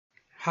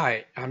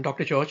Hi, I'm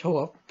Dr. George Ho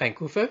of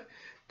Vancouver.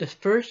 The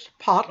first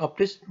part of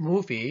this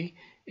movie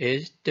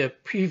is the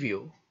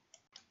preview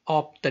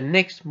of the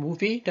next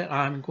movie that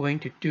I'm going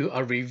to do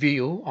a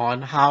review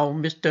on how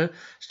Mr.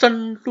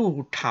 Sun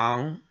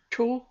Lu-tang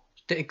chose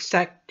the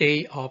exact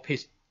day of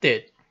his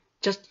death,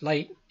 just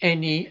like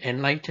any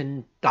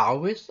enlightened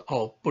Daoist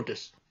or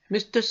Buddhist.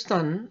 Mr.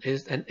 Sun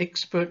is an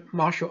expert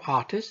martial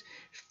artist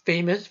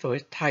famous for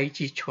his Tai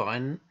Chi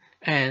Chuan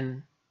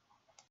and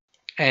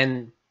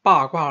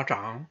八卦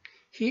掌.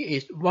 He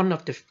is one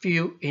of the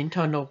few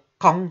internal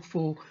kung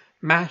fu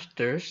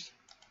masters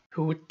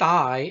who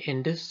die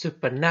in this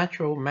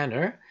supernatural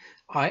manner.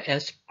 I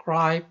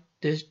ascribe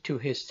this to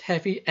his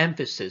heavy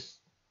emphasis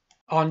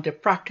on the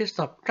practice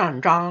of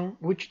zhuāng,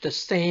 which is the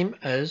same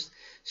as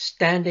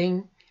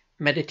standing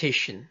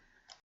meditation.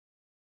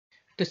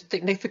 The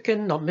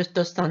significance of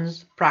Mr.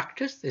 Sun's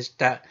practice is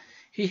that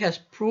he has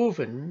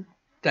proven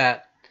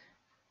that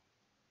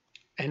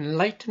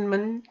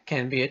enlightenment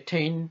can be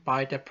attained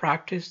by the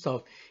practice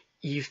of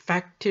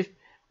effective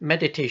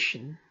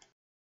meditation.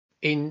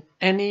 In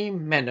any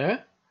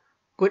manner,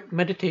 good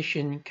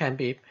meditation can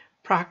be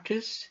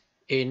practiced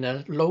in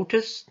a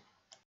lotus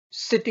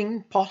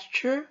sitting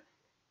posture,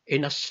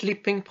 in a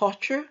sleeping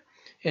posture,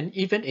 and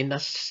even in a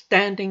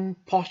standing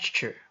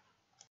posture.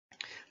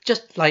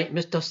 Just like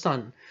Mr.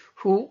 Sun,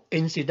 who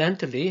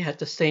incidentally has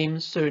the same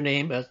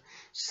surname as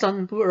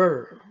Sun Bu.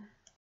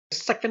 The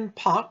second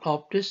part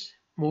of this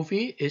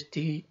movie is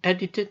the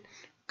edited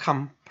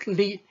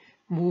complete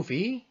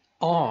movie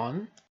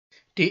on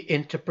the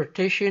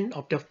interpretation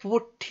of the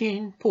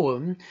 14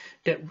 poems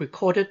that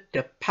recorded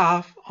the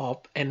path of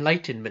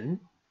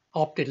enlightenment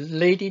of the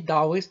Lady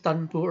Daoist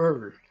Sun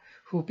Bu,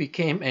 who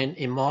became an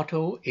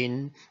immortal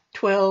in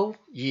 12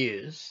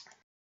 years.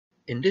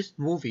 In this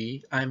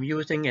movie, I'm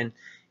using an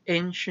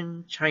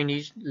ancient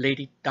Chinese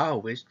Lady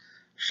Daoist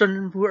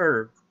Sun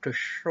Bu to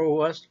show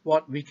us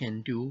what we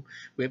can do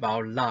with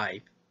our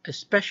life,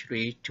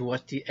 especially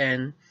towards the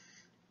end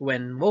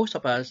when most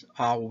of us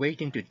are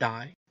waiting to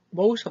die.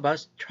 Most of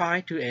us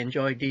try to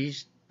enjoy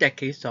these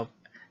decades of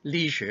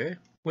leisure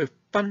with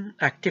fun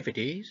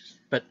activities,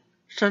 but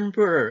Sun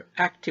Bu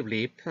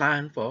actively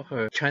planned for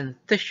her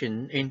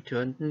transition into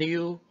a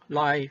new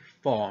life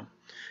form.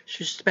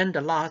 She spent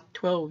the last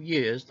 12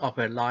 years of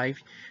her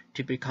life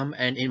to become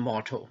an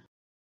immortal.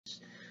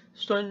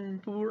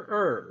 Sun Bu,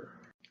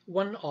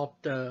 one of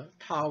the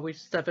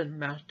Taoist seven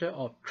masters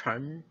of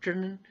Zhàn,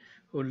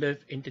 who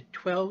lived in the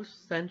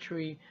 12th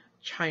century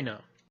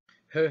China.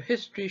 Her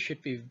history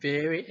should be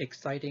very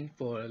exciting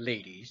for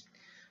ladies.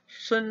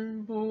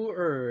 Sun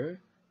Bu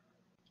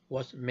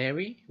was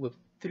married with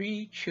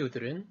 3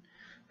 children.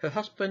 Her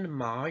husband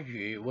Ma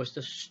Yu was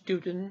the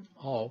student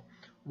of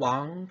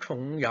Wang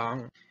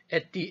Chongyang.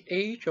 At the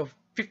age of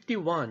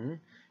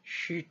 51,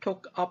 she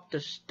took up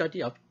the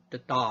study of the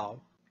Tao.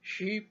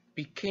 She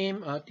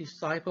became a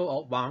disciple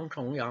of Wang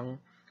Chongyang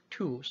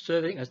too,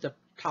 serving as the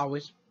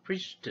Taoist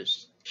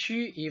priestess.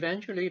 She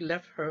eventually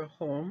left her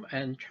home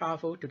and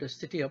traveled to the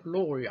city of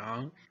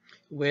Luoyang,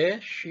 where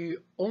she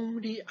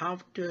only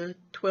after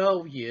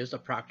 12 years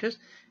of practice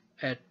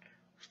at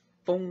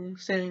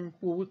Fengshan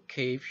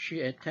cave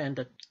she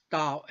attended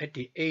Tao at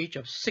the age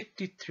of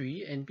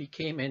 63 and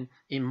became an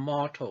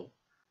immortal.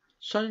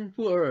 Sun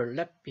Bu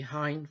left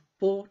behind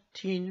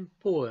 14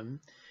 poems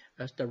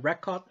as the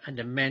record and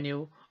the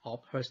manual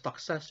of her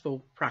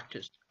successful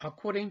practice.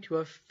 According to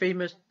a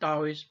famous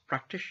Daoist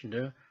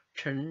practitioner,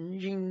 Chen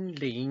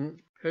Yingling,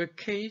 her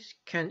case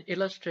can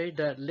illustrate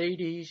that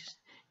ladies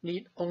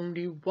need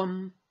only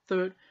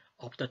 1/3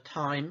 of the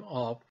time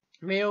of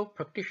male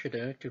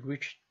practitioner to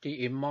reach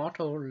the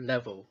immortal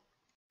level.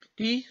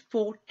 These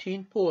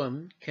 14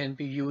 poems can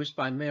be used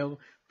by male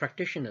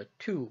practitioners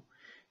too.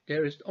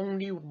 There is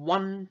only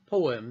one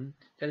poem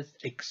that is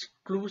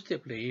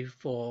exclusively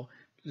for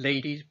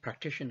ladies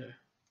practitioner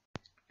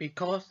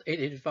because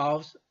it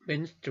involves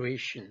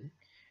menstruation.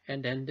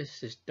 And then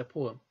this is the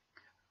poem,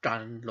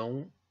 站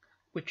樁,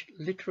 which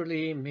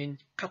literally means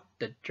cut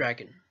the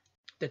dragon.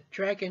 The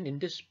dragon in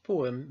this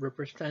poem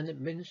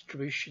represented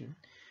menstruation,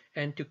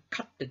 and to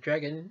cut the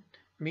dragon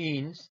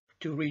means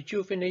to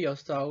rejuvenate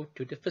yourself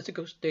to the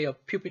physical state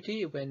of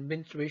puberty when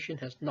menstruation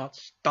has not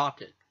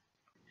started.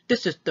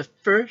 This is the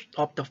first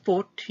of the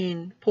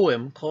 14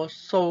 poems called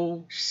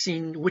Soul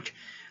Xin, which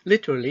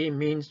literally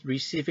means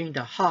receiving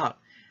the heart.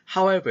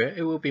 However,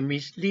 it will be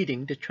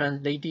misleading to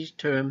translate this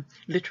term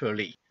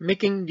literally,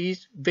 making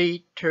this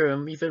vague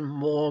term even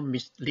more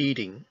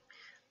misleading.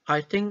 I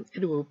think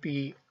it will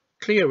be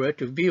clearer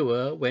to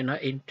viewer when I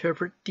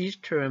interpret this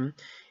term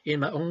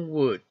in my own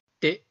words.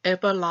 The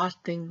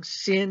everlasting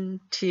Xian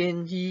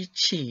Tian Yi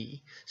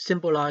Qi,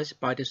 symbolized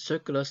by the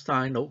circular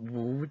sign of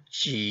Wu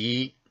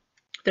Ji,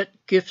 that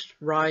gives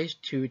rise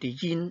to the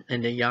yin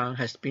and the yang,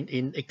 has been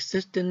in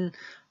existence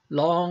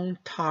long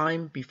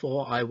time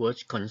before I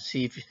was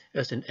conceived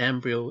as an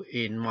embryo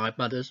in my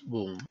mother's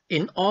womb.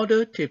 In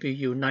order to be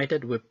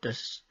united with the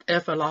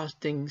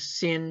everlasting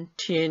Xian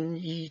Tian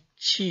Yi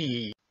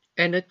Qi,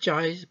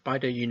 energized by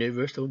the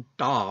universal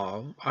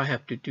Tao, I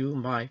have to do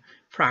my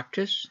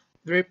practice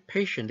very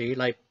patiently,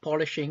 like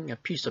polishing a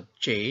piece of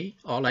jade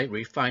or like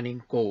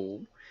refining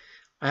gold.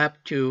 I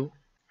have to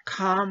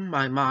calm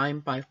my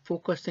mind by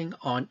focusing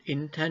on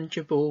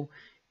intangible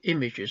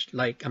images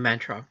like a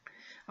mantra.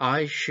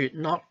 I should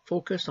not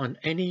focus on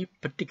any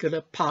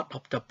particular part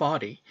of the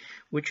body,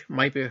 which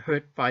might be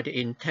hurt by the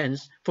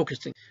intense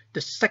focusing.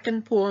 The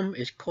second poem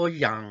is called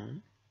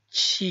Yang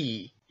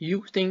Qi,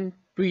 using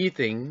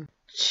breathing,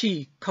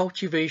 Qi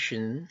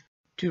cultivation,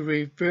 to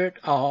revert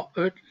our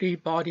earthly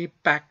body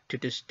back to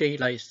the state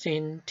like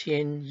Sen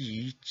Tian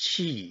Yi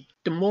Qi.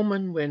 The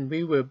moment when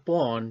we were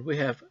born, we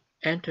have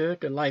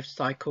entered the life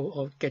cycle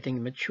of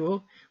getting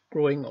mature,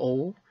 growing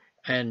old,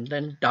 and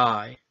then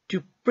die.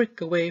 To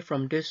break away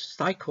from this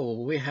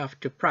cycle, we have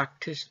to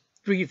practice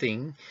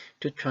breathing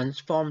to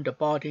transform the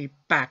body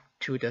back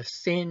to the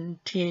Sen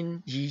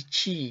Tian Yi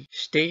Qi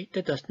state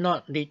that does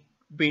not need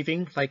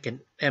breathing like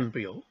an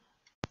embryo.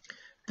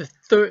 The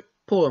third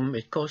poem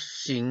is called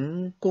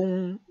Xing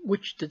Gong,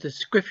 which is the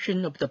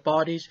description of the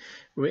body's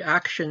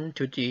reaction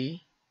to the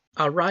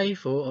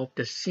arrival of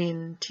the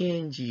Sen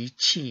Tian Yi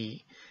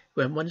Qi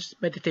when one's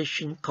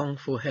meditation Kung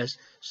Fu has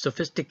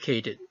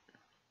sophisticated.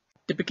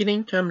 The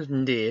beginning term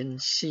Lian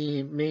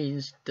Xi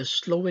means the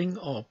slowing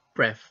of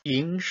breath.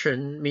 Yin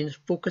Shen means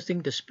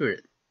focusing the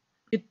spirit.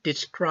 It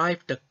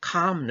describes the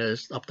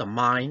calmness of the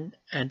mind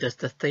and the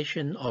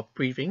cessation of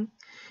breathing.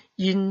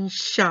 Yin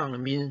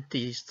Xiang means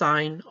the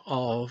sign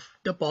of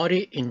the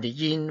body in the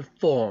yin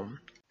form.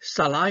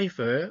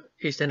 Saliva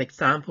is an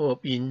example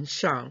of Yin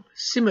Xiang.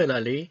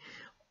 Similarly,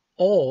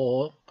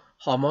 all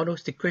hormonal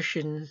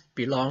secretions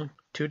belong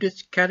to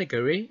this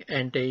category,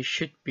 and they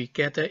should be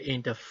gathered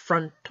in the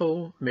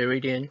frontal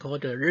meridian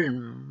called the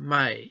Ren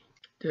Mai.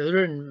 The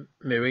Ren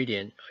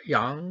meridian,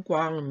 Yang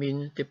Guang,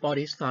 means the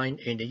body sign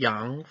in the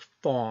Yang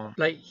form.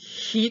 Like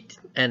heat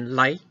and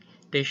light,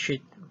 they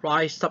should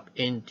rise up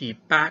in the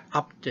back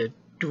of the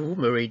Du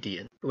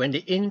meridian. When the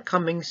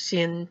incoming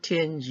Sen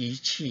Tian Yi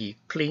Qi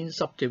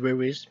cleans up the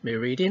various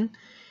meridian,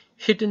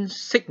 hidden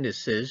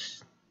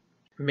sicknesses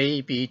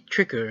may be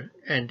triggered,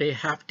 and they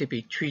have to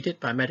be treated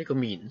by medical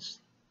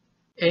means.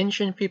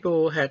 Ancient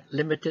people had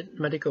limited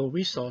medical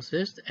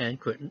resources and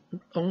could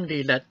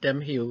only let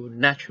them heal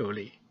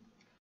naturally.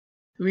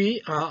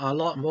 We are a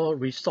lot more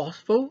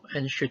resourceful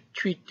and should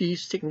treat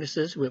these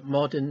sicknesses with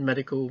modern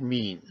medical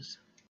means.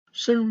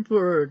 Sun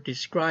Bu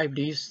described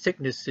these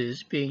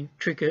sicknesses being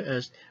triggered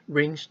as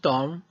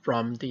rainstorm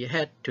from the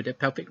head to the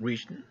pelvic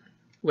region.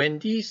 When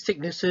these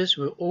sicknesses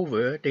were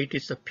over, they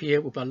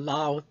disappeared with a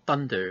loud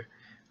thunder.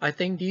 I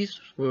think these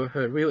were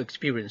her real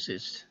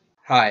experiences.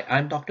 Hi,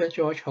 I'm Dr.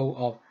 George Ho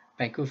of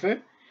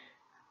Vancouver.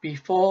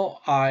 Before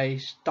I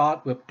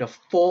start with the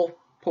fourth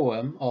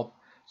poem of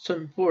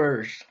Sun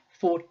Bu's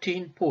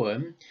 14th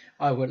poem,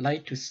 I would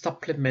like to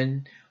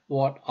supplement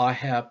what I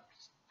have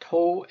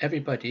told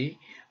everybody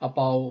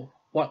about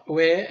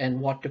where and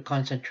what to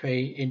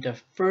concentrate in the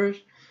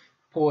first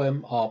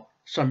poem of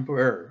Sun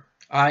Bu.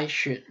 I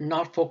should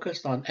not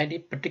focus on any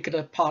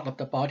particular part of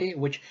the body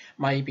which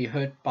might be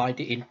hurt by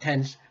the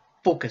intense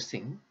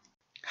focusing.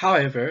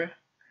 However,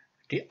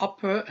 the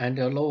upper and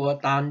the lower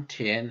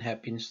dantian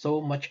have been so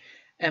much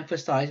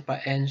emphasized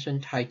by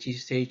ancient Tai Chi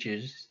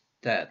sages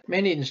that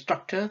many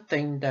instructors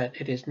think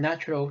that it is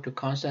natural to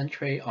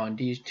concentrate on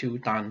these two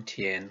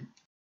dantian.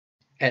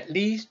 At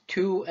least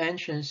two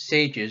ancient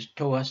sages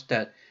told us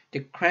that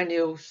the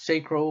cranial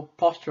sacral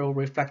postural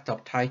reflex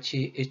of Tai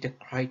Chi is the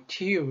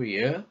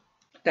criteria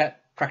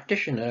that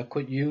practitioners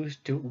could use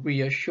to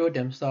reassure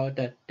themselves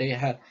that they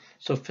had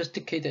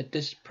sophisticated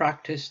this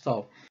practice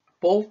of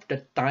both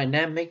the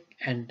dynamic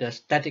and the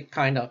static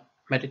kind of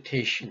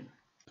meditation.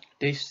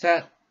 They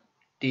said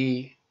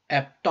the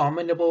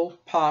abdominal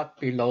part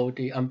below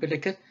the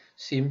umbilicus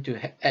seemed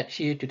to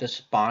adhere to the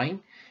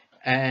spine,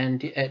 and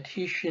the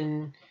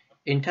adhesion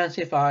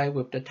intensified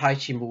with the Tai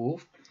Chi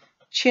move,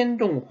 牵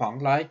动晃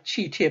来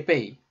气贴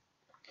背.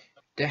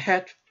 The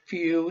head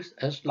feels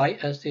as light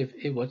as if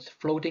it was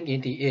floating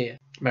in the air.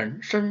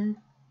 满身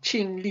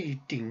清力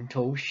顶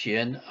头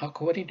弦,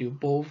 according to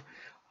both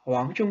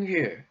Huang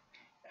Zhongyue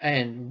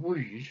and Wu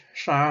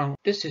Shang.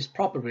 This is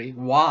probably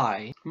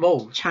why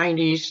most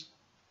Chinese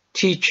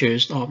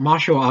teachers of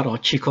martial art or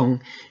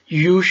Qigong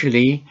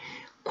usually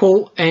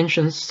quote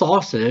ancient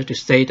sources to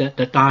say that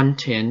the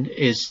dantian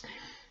is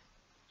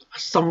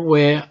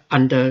somewhere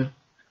under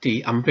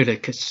the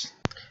umbilicus.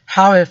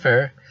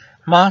 However,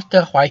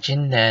 Master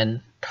Huaijin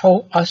Nan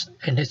told us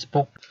in his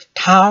book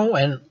Tao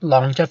and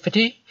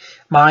Longevity,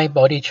 My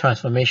Body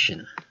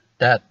Transformation,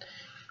 that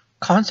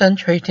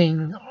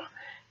concentrating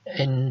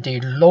in the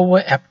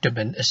lower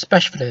abdomen,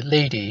 especially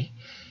lady,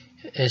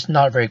 is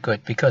not very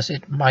good because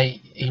it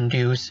might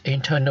induce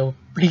internal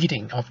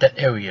bleeding of that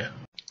area.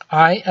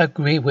 I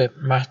agree with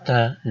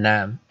Master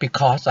Nam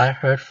because I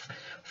heard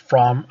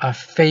from a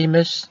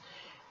famous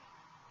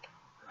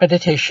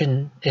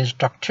meditation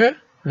instructor,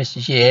 Miss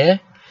Ye,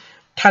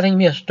 telling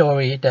me a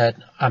story that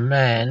a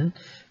man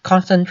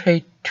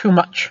concentrated too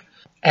much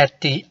at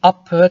the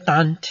upper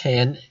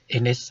dantian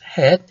in his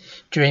head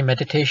during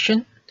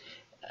meditation,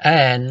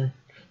 and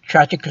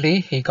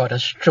tragically he got a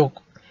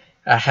stroke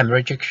a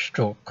hemorrhagic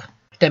stroke.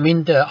 That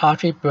means the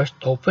artery burst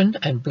open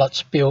and blood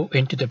spilled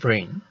into the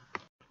brain.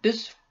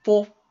 This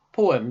fourth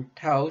poem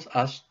tells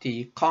us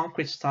the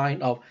concrete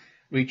sign of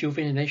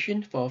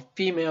rejuvenation for a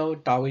female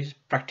Daoist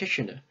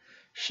practitioner.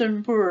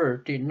 Shen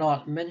Bu did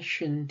not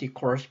mention the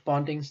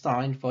corresponding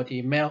sign for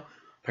the male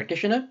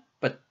practitioner,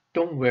 but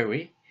don't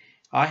worry,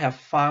 I have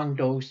found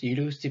those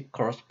elusive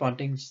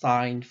corresponding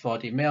signs for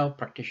the male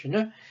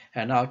practitioner,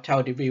 and I'll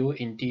tell the viewer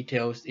in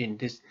details in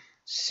this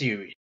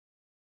series.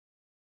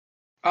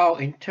 I'll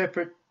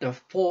interpret the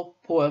fourth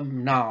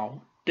poem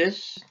now.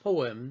 This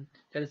poem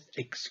is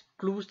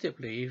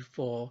exclusively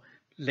for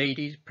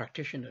ladies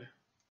practitioner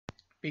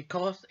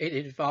because it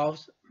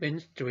involves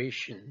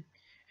menstruation.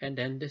 And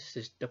then this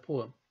is the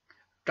poem,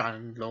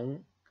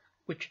 Zhuāng,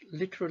 which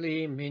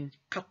literally means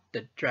cut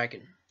the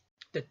dragon.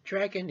 The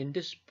dragon in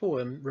this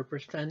poem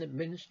represented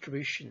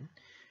menstruation,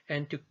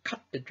 and to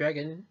cut the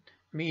dragon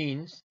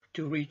means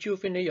to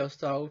rejuvenate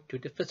yourself to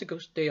the physical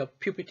state of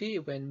puberty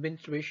when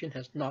menstruation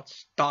has not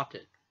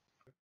started.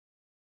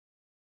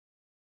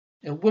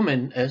 A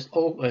woman as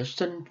old as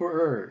Shen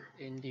Bu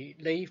in the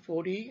late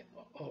 40s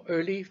or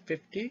early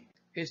 50s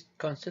is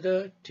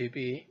considered to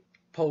be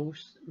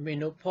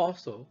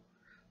post-menopausal.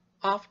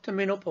 After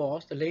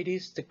menopause, the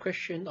lady's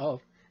secretion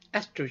of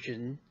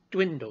estrogen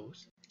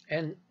dwindles,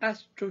 and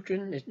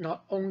estrogen is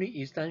not only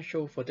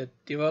essential for the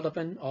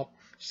development of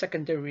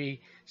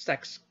secondary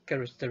sex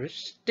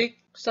characteristics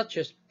such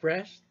as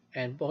breast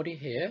and body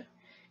hair,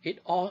 it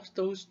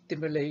also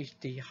stimulates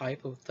the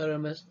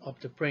hypothalamus of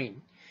the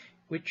brain,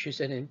 which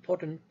is an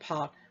important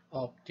part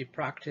of the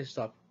practice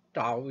of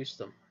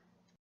Daoism.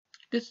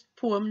 This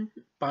poem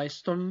by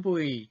Sun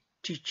Bu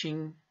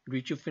teaching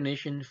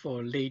rejuvenation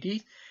for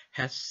ladies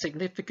has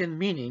significant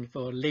meaning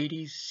for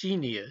ladies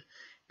senior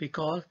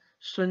because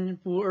Sun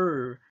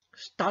Bu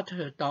started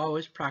her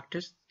Daoist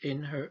practice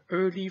in her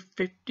early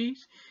 50s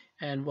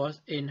and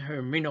was in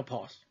her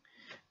menopause.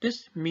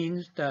 This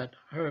means that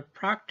her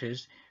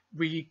practice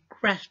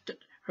regressed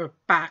her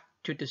back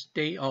to the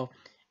state of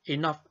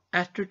enough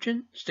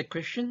estrogen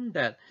secretion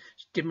that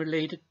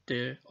stimulated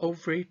the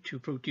ovary to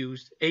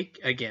produce egg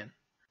again.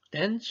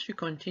 Then she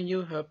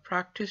continued her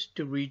practice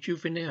to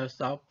rejuvenate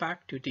herself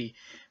back to the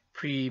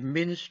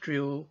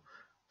premenstrual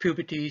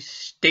puberty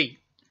state.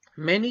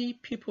 Many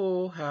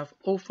people have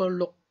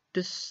overlooked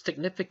this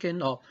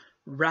significance of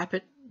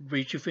rapid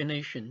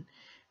rejuvenation,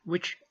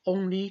 which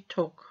only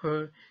took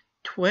her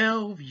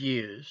 12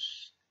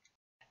 years.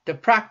 The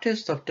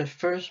practice of the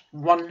first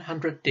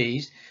 100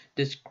 days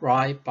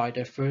described by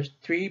the first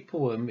three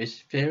poems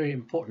is very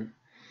important.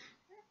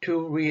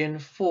 To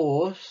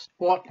reinforce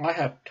what I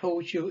have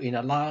told you in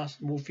the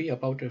last movie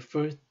about the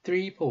first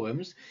three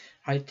poems,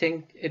 I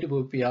think it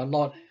will be a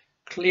lot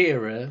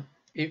clearer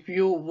if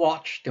you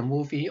watch the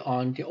movie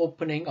on the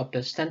opening of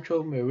the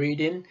central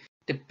meridian,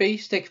 the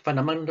basic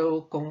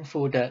fundamental Kung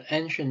Fu that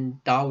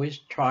ancient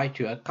Taoists tried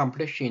to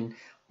accomplish in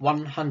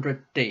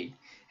 100 days,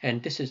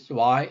 and this is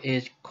why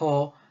it's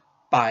called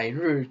百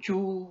日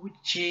珠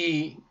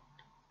击.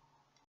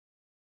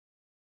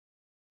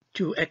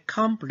 To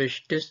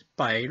accomplish this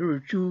百日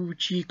珠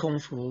击 Kung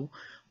Fu,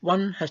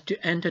 one has to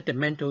enter the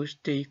mental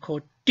state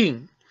called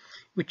Ding,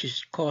 which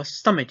is called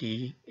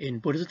Samadhi in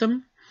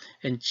Buddhism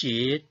and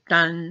Jie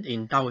Dan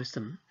in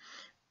Taoism.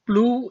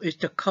 Blue is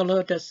the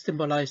color that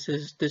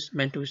symbolizes this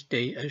mental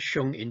state as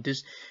shown in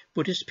this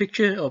Buddhist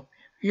picture of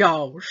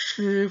Yao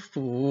Shi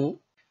Fu.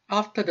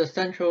 After the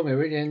central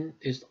meridian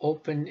is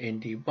open in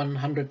the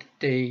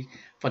 100-day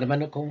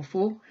fundamental Kung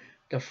Fu,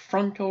 the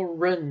frontal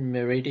Ren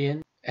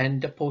meridian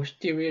and the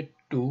posterior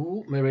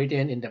Du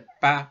meridian in the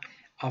back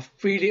are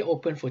freely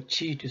open for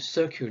qi to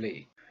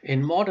circulate.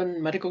 In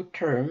modern medical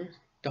terms,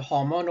 the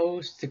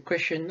hormonal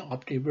secretion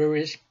of the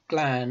various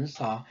glands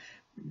are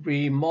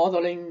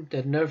remodeling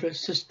the nervous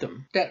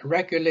system that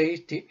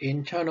regulates the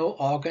internal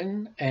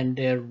organ, and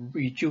their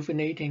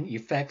rejuvenating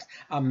effects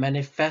are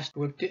manifest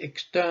with the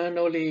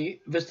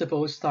externally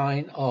visible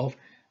sign of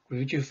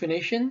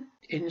rejuvenation.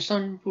 In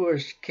Sun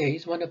Bu's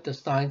case, one of the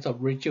signs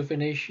of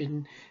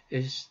rejuvenation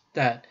is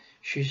that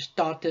she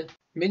started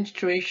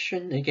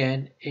menstruation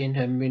again in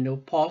her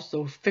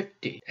menopausal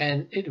 50s,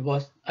 and it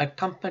was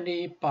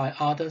accompanied by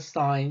other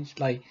signs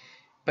like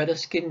better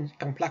skin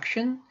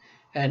complexion,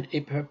 and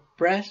if her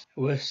breasts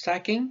were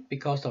sagging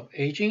because of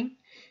aging,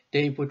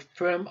 they would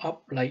firm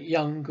up like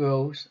young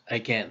girls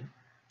again.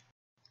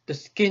 The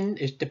skin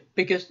is the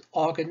biggest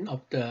organ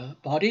of the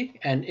body,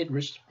 and it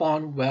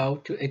responds well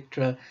to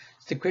extra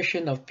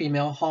secretion of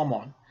female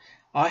hormone.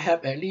 I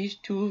have at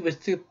least two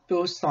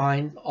visible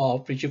signs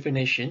of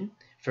rejuvenation.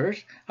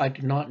 First, I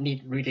do not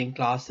need reading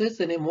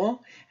glasses anymore,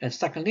 and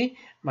secondly,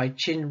 my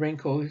chin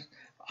wrinkles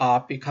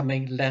are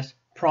becoming less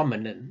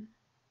prominent.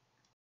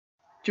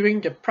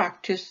 During the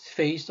practice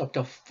phase of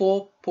the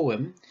fourth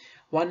poem,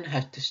 one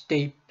has to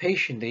stay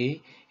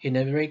patiently in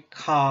a very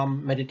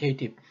calm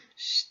meditative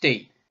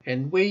state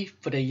and wait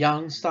for the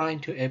yang sign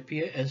to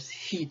appear as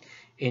heat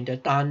in the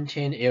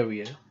dantian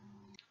area.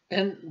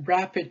 Then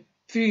rapid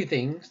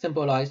breathing,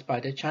 symbolized by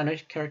the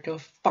Chinese character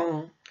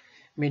feng,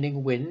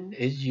 meaning wind,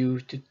 is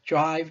used to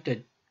drive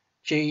the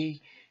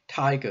jade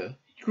tiger,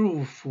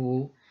 Ru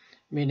Fu,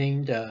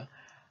 meaning the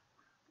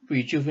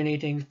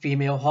rejuvenating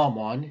female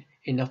hormone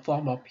in the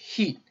form of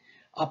heat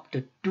up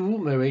the Du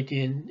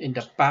meridian in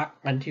the back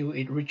until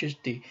it reaches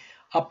the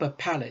upper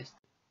palate,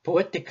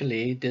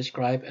 poetically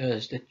described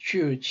as the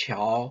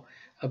zhuāng,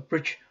 a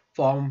bridge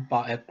formed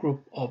by a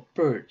group of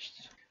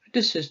birds.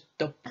 This is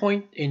the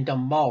point in the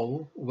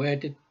mouth where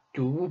the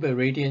Du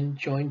meridian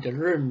joins the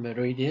Ren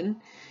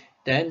meridian.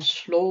 Then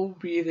slow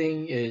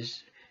breathing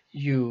is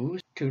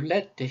used to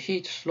let the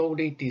heat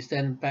slowly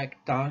descend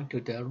back down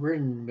to the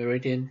Ren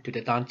meridian to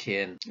the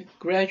dantian.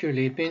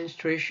 Gradually,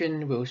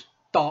 menstruation will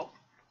stop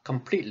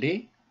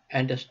completely,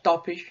 and the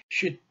stoppage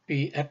should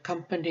be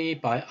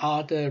accompanied by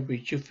other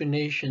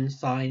rejuvenation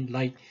signs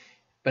like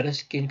better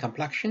skin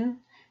complexion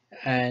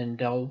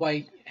and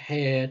white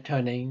hair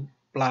turning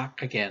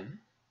black again.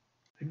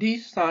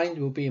 These signs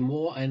will be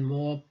more and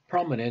more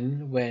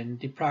prominent when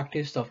the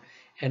practice of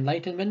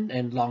enlightenment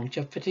and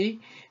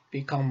longevity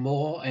become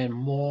more and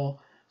more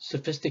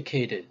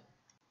sophisticated.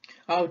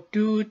 I'll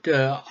do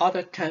the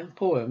other 10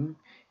 poems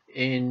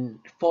in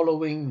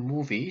following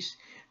movies.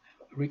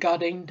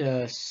 Regarding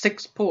the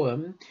 6th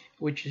poem,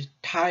 which is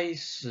Tai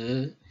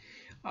Chi,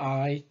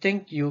 I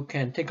think you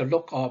can take a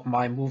look at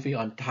my movie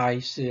on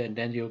Tai Chi, and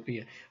then you'll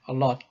be a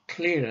lot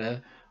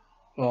clearer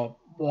of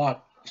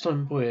what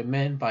Sun Bu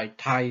meant by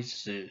Tai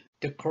Chi.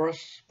 The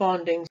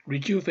corresponding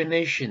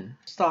rejuvenation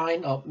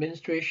sign of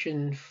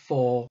menstruation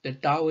for the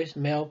Daoist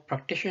male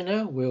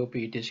practitioner will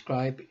be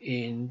described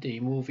in the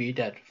movie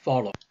that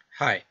follows.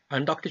 Hi,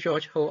 I'm Dr.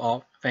 George Ho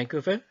of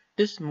Vancouver.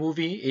 This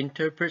movie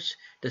interprets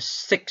the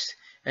 6th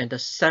and the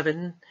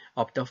 7th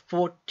of the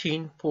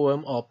 14th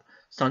poem of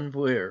Sun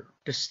Bu.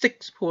 The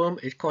 6th poem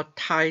is called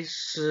Tai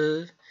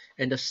Chi,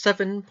 and the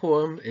 7th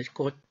poem is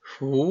called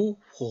Fu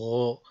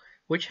Huo,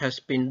 which has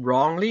been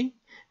wrongly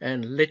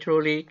and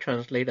literally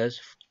translated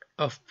as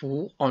a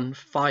fool on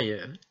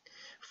fire.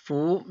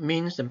 Fu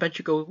means the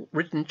magical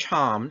written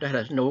charm that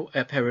has no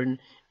apparent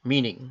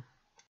meaning.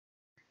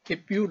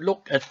 If you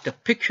look at the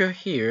picture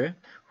here,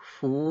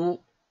 Fu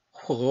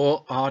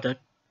Huo are the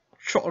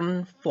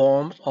shortened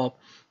forms of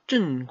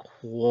Zhen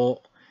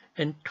Huo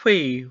and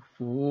Tui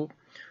Fu,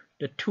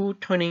 the two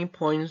turning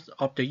points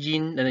of the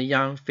yin and the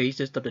yang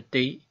phases of the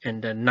day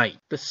and the night.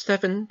 The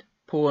 7th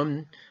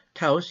poem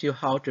tells you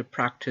how to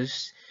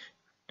practice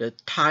the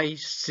Tai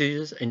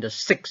Chi in the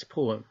 6th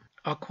poem.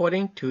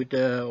 According to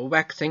the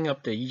waxing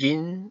of the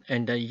yin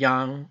and the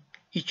yang,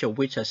 each of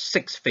which has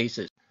 6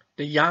 phases.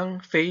 The yang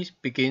phase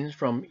begins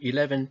from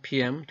 11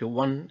 p.m. to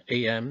 1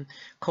 a.m.,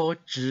 called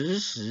子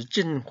时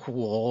正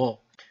火.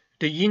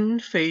 The yin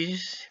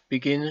phase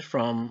begins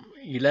from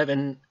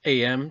 11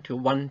 a.m. to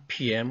 1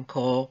 p.m.,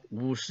 called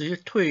午时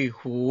退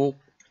火.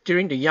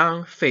 During the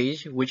yang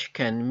phase, which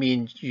can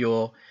mean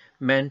your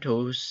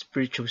mental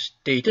spiritual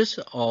status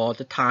or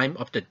the time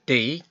of the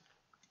day,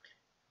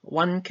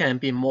 one can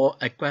be more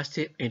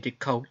aggressive in the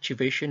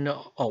cultivation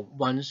of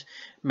one's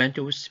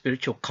mental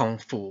spiritual kung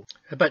fu.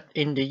 But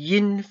in the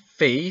yin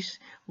phase,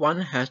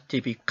 one has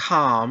to be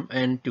calm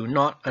and do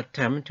not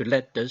attempt to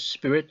let the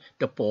spirit,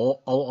 the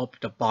ball, out of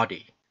the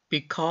body,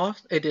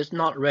 because it is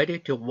not ready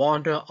to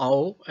wander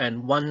out,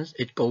 and once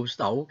it goes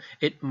out,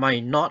 it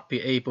might not be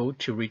able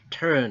to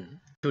return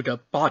to the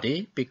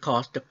body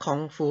because the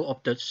kung fu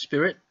of the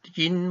spirit,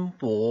 yin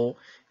ball,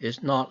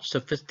 is not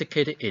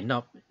sophisticated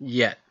enough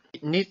yet.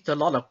 It needs a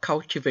lot of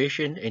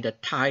cultivation in the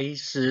Tai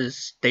Chi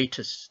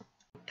status.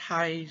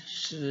 Tai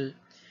Chi,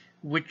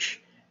 which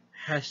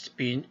has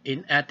been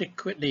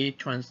inadequately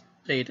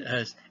translated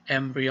as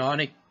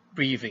embryonic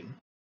breathing.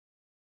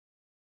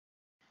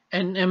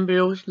 An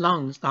embryo's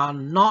lungs are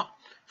not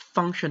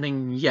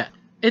functioning yet.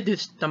 It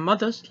is the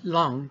mother's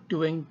lung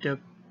doing the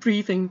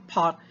breathing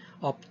part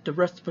of the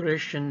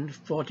respiration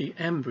for the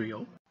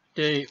embryo.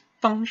 The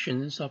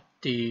functions of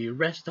the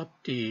rest of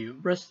the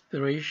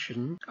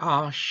respiration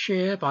are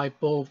shared by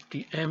both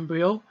the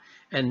embryo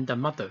and the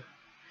mother.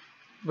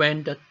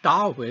 When the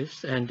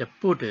Daoists and the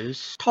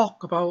Buddhists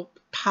talk about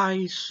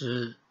Tai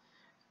Chi,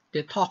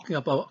 they're talking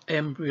about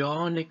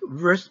embryonic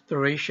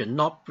respiration,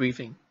 not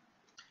breathing.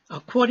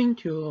 According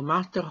to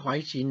Master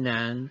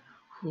Huaijinan,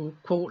 who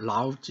quote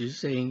Lao Tzu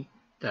saying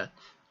that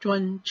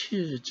专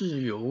气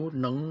自由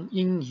能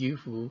应于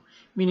乎,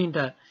 meaning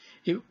that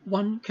if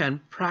one can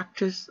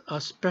practice a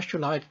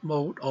specialized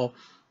mode of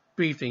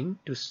breathing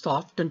to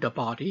soften the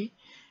body,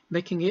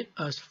 making it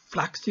as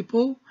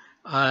flexible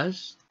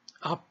as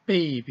a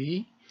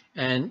baby,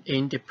 and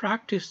in the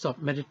practice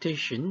of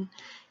meditation,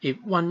 if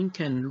one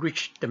can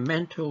reach the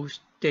mental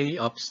state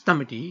of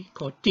samadhi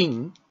called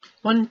ting,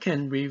 one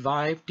can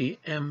revive the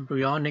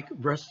embryonic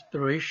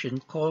respiration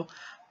called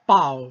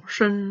Bao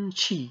Shen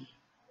Qi,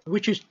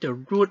 which is the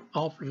root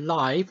of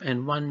life,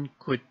 and one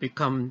could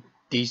become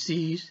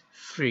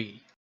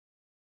disease-free.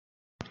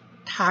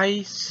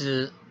 Tai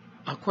Chi,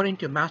 according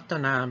to Master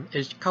Nam,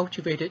 is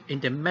cultivated in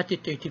the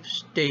meditative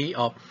state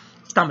of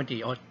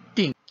samadhi or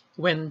ting,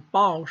 when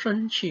Bao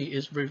Shen Qi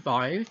is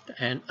revived,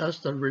 and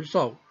as a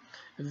result,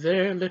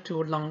 very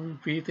little lung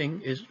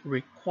breathing is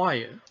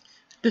required.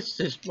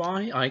 This is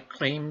why I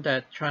claim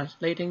that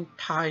translating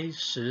Tai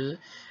Chi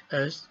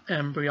as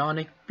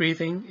embryonic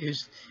breathing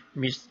is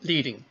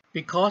misleading,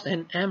 because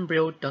an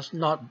embryo does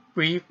not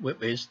breathe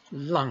with its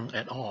lung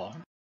at all.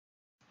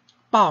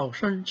 Bao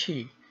Shen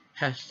Qi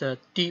has a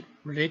deep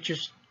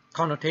religious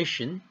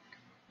connotation.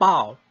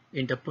 Bao,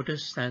 in the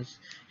Buddhist sense,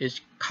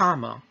 is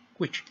karma,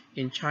 which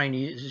in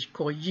Chinese is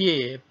called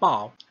Ye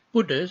Bao.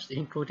 Buddhists,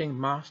 including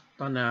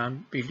Master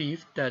Nan,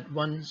 believe that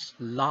one's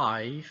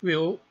life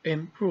will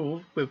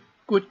improve with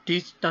good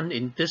deeds done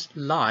in this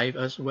life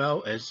as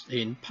well as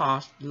in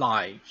past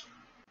lives.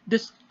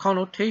 This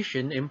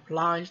connotation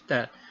implies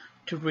that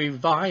to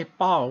revive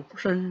Bao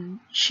Shen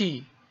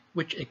Qi,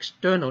 which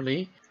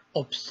externally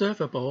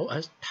observable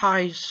as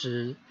Tai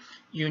Chi,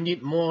 you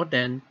need more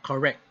than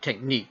correct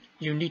technique.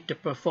 You need to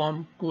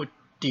perform good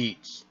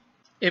deeds.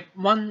 If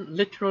one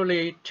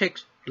literally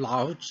takes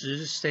Lao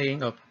Tzu's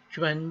saying of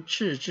专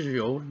智自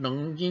由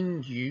能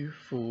因于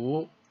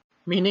福,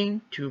 meaning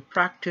to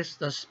practice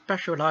a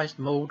specialized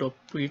mode of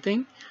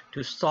breathing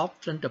to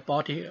soften the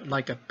body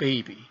like a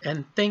baby,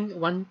 and think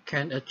one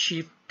can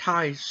achieve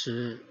Tai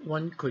Chi,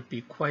 one could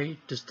be quite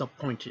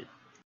disappointed.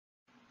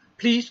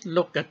 Please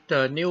look at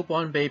the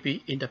newborn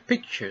baby in the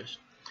pictures.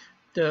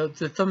 The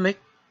rhythmic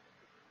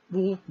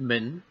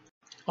movement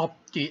of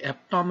the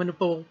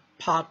abdominal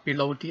part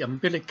below the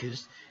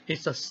umbilicus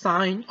is a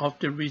sign of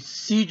the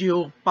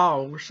residual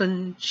Bao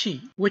Shen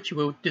Qi, which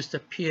will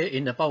disappear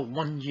in about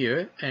 1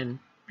 year and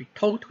be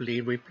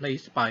totally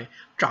replaced by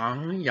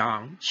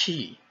zhuāng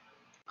Qi.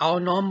 Our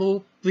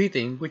normal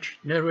breathing, which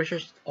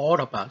nourishes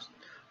all of us,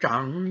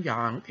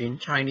 zhuāng in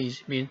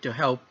Chinese means to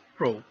help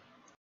grow.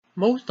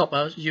 Most of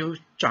us use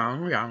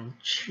zhuāng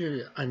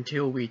Qi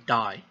until we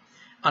die,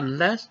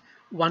 unless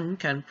one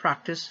can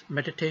practice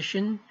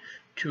meditation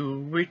to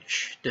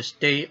reach the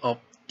state of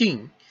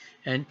Ding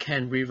and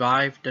can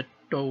revive the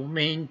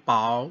domain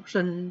Bao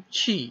Shen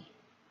Qi.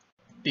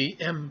 The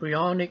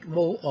embryonic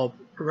mode of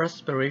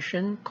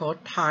respiration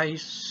called Tai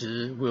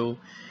Chi will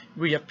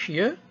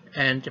reappear,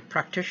 and the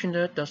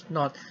practitioner does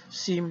not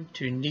seem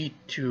to need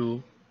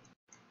to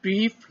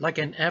breathe like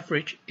an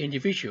average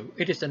individual.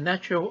 It is a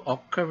natural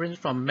occurrence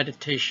from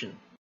meditation.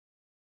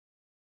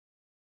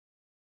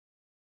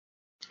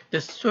 The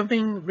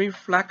swimming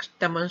reflex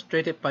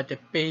demonstrated by the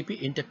baby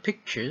in the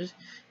pictures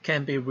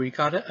can be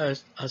regarded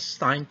as a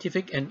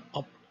scientific and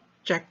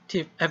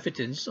objective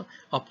evidence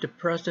of the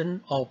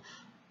presence of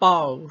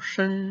Bao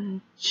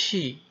Shen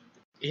Qi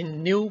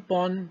in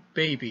newborn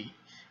baby.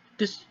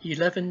 This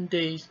 11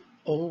 days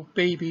old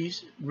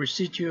baby's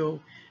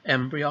residual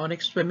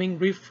embryonic swimming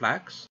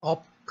reflex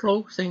of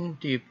closing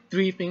the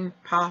breathing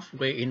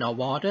pathway in the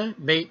water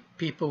made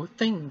people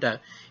think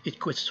that it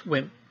could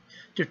swim.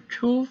 The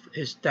truth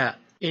is that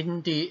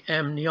in the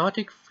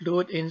amniotic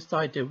fluid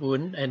inside the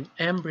womb, an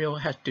embryo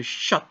has to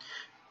shut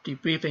the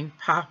breathing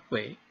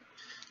pathway.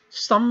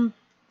 Some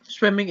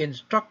swimming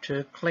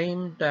instructors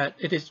claim that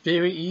it is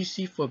very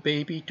easy for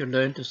baby to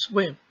learn to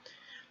swim.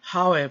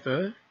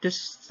 However,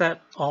 this set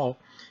of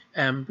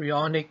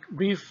embryonic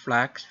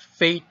reflex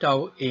fade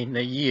out in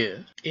a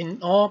year. In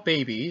all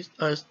babies,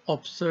 as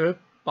observed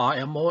by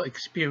a more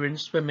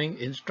experienced swimming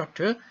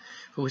instructor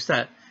who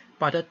said,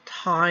 by the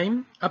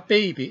time a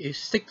baby is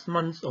 6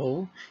 months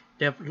old,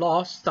 they have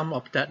lost some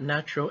of that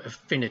natural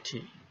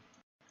affinity.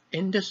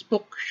 In this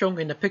book shown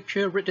in the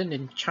picture written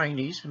in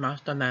Chinese,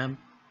 Master Nan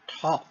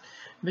taught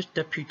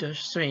Mr. Peter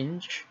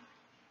Strange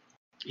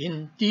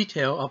in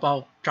detail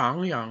about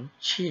zhuāng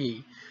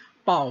Qi,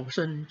 Bao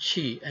Shen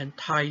Qi, and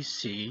Tai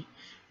Chi,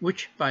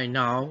 which by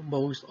now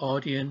most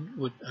audience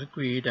would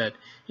agree that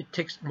it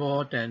takes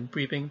more than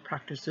breathing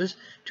practices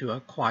to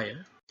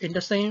acquire. In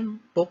the same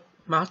book,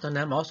 Master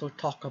Nan also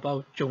talked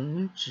about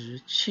zhuāng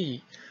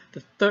Qi,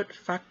 the third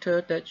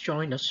factor that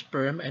joins a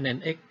sperm and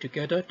an egg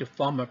together to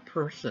form a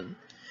person.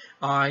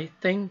 I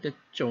think that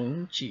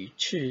zhuāng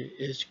Qi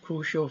is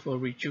crucial for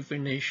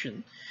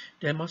rejuvenation.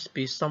 There must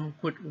be some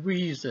good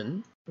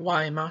reason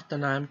why Master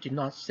Nan did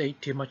not say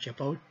too much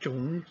about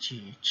zhuāng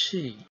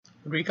Qi.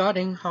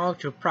 Regarding how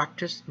to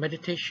practice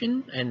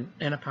meditation and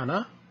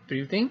Anapana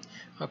breathing,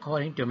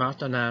 according to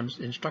Master Nan's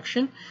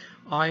instruction,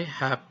 I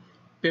have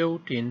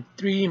built in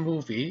 3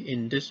 movies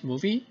in this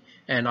movie,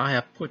 and I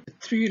have put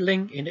 3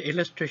 links in the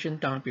illustration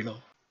down below.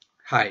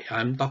 Hi,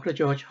 I'm Dr.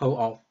 George Ho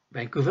of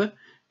Vancouver.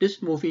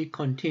 This movie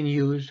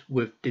continues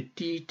with the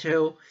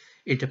detailed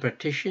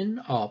interpretation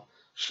of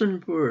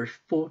Sun Bu's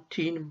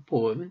 14th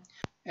poem,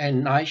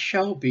 and I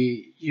shall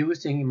be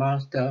using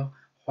Master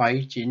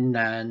Huai-Jin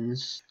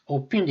Nan's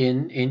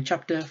opinion in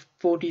chapter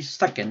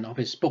 42 of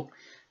his book,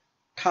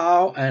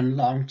 Tao and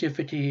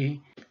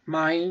Longevity,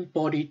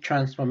 Mind-Body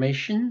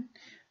Transformation,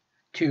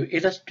 to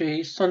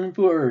illustrate Sun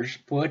Bu's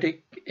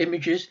poetic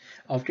images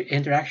of the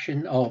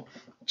interaction of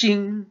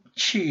Jing,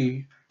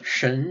 Qi,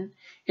 Shen,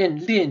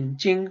 and Lian,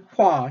 Jing,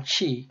 Hua,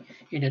 Qi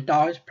in the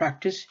Daoist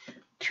practice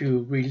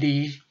to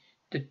release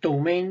the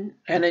domain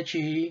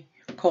energy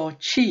called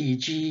Qi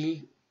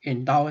Ji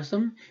in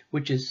Daoism,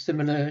 which is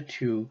similar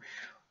to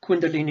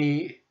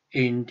Kundalini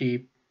in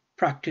the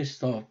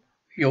practice of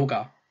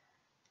yoga.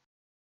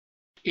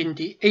 In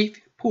the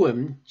 8th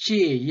poem,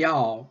 戒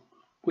药,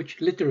 which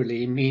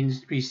literally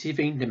means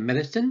receiving the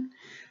medicine,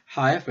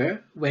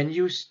 however, when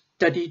you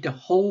study the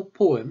whole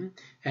poem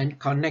and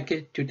connect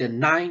it to the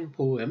 9th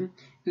poem,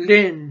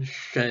 练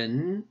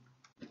神,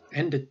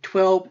 and the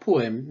 12th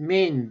poem,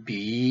 面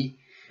笔,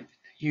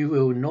 you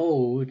will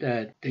know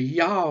that the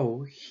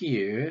yao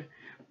here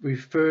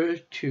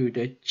refers to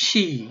the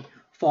qi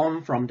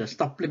formed from the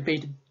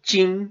sublimated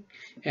jing,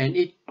 and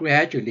it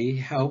gradually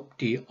helped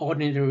the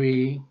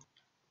ordinary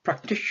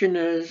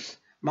practitioner's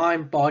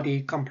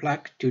mind-body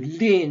complex to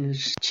练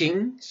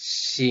情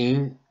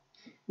形,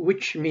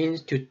 which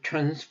means to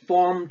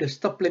transform the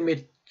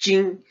sublimated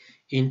jing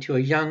into a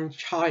young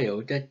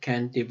child that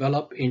can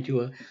develop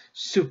into a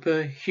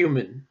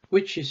superhuman,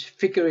 which is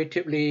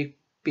figuratively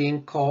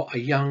being called a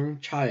young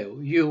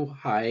child, Yu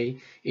Hai,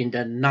 in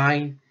the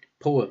 9th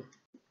poem.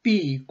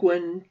 闭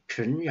关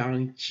纯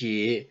阳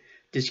节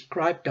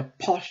describe the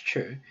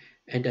posture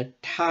and the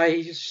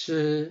Tai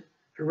Chi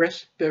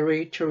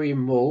respiratory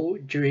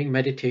mode during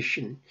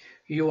meditation.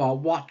 You are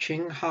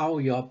watching how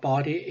your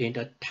body in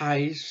the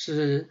Tai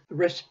Chi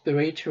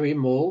respiratory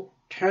mode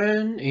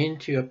turn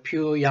into a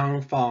pure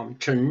yang form,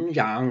 纯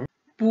阳.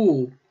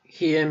 Bu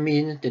here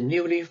means the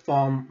newly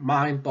formed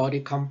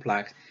mind-body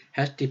complex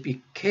has to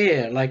be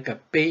cared like a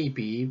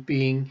baby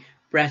being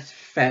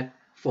breastfed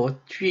for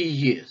 3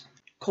 years,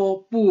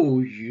 called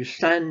不语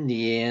3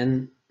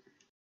年.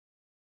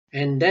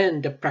 And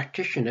then the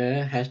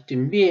practitioner has to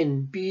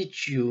面壁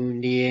9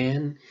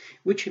年,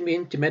 which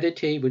means to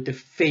meditate with the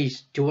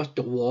face towards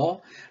the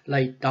wall,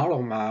 like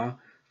Dharma,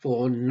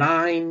 for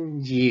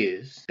 9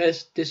 years,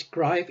 as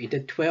described in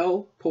the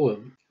 12th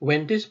poem.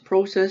 When this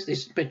process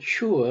is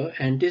mature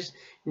and this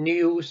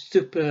new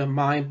super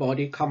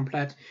mind-body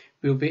complex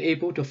will be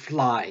able to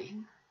fly,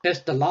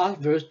 as the last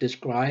verse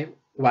describes,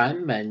 完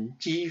满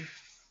即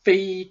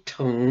飞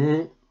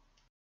腾.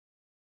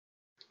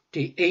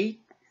 The 8th,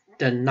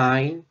 the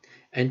 9th,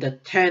 and the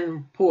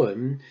 10th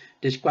poem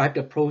describe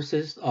the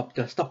process of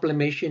the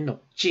sublimation of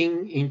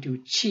jing into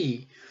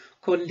qi,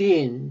 called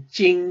炼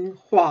精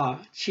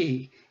化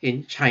气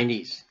in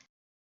Chinese.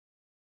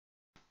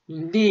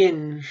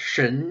 炼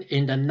神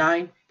in the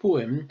 9th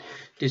poem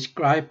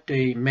describe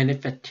the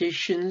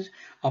manifestations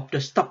of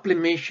the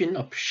sublimation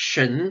of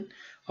Shen,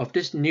 of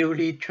this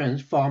newly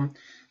transformed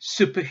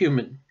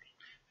superhuman.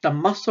 The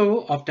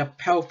muscle of the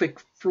pelvic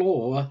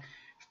floor,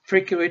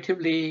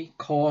 figuratively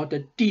called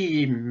the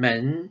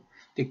Demark,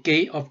 the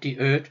gate of the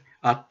earth,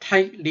 are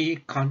tightly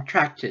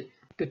contracted.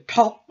 The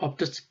top of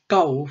the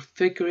skull,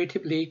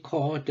 figuratively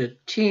called the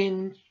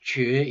天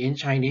穴 in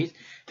Chinese,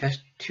 has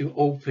to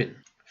open.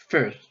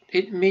 First,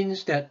 it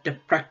means that the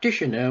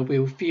practitioner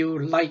will feel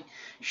light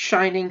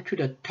shining to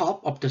the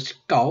top of the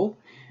skull,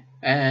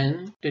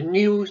 and the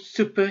new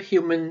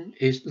superhuman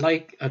is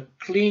like a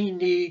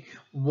cleanly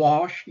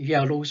washed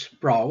yellow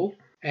sprout,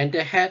 and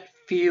the head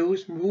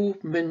feels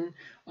movement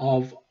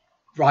of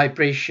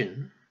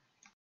vibration.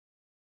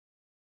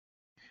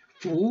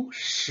 Fu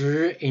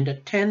Shi in the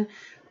 10th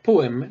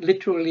poem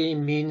literally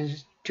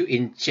means to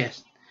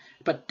ingest,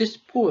 but this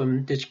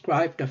poem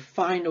describes the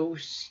final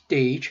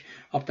stage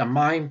of the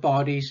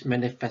mind-body's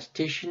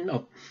manifestation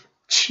of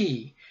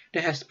qi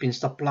that has been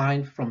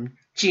sublimed from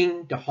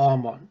jing, the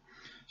hormone.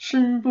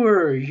 Sun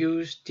Bu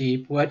used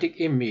the poetic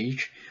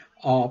image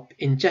of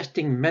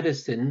ingesting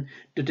medicine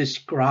to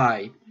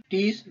describe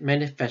these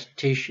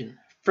manifestations.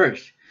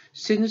 First,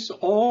 since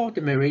all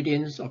the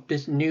meridians of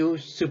this new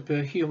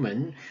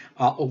superhuman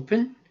are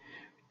open,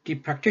 the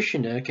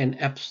practitioner can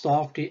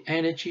absorb the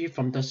energy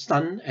from the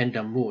sun and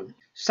the moon.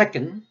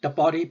 Second, the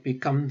body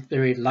becomes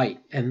very light.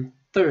 And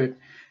third,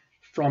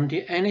 from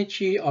the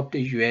energy of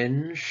the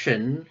yuan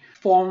shen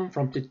formed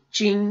from the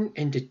jing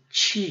and the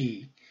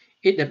qi,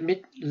 it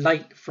emits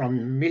light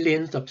from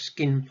millions of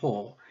skin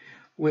pores.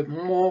 With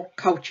more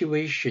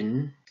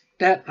cultivation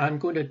that I'm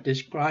going to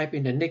describe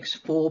in the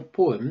next 4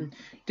 poems,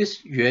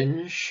 this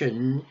yuan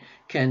shen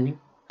can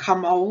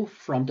come out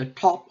from the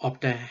top of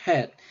the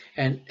head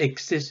and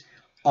exist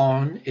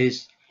on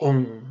its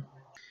own.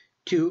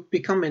 To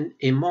become an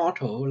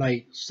immortal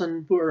like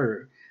Sun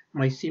Bu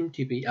might seem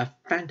to be a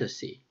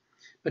fantasy,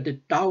 but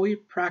the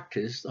Daoist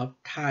practice of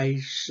Tai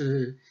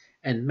Chi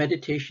and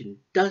meditation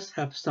does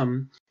have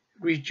some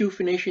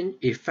rejuvenation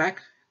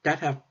effects that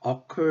have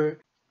occurred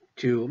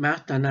to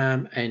Master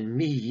Nam and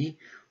me,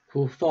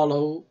 who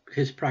follow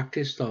his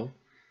practice of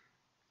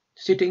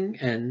sitting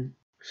and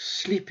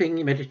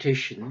sleeping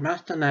meditation.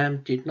 Master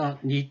Nam did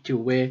not need to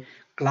wear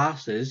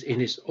glasses in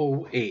his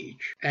old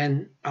age,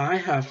 and I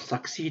have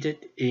succeeded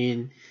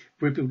in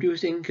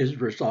reproducing his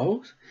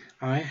results.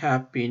 I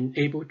have been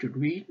able to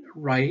read,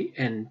 write,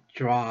 and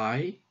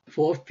drive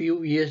for a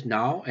few years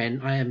now,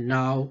 and I am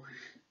now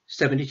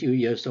 72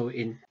 years old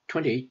in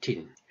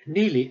 2018.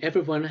 Nearly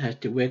everyone has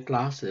to wear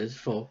glasses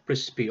for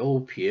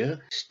presbyopia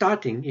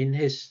starting in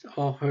his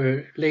or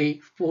her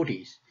late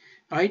 40s.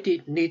 I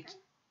did need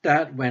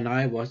that when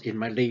I was in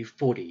my late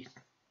 40s.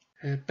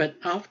 But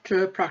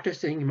after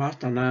practicing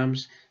Master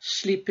Nam's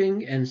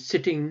sleeping and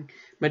sitting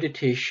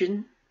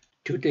meditation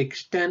to the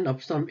extent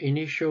of some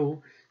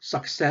initial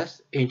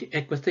success in the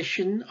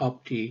acquisition of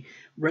the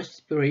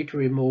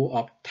respiratory mode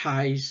of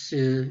Tai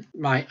Chi.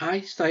 My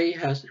eyesight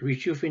has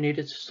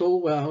rejuvenated so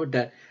well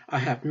that I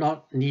have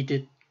not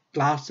needed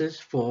glasses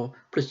for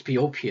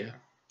presbyopia.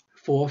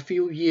 For a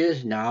few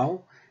years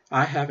now,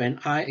 I have an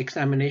eye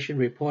examination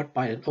report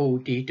by an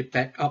OD to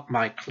back up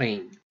my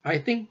claim. I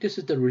think this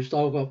is the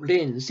result of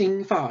Lin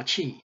Jing Fa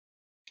Qi.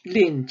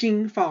 Lin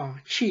Jing Fa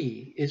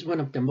Qi is one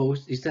of the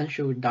most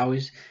essential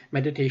Daoist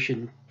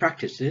meditation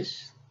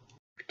practices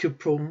to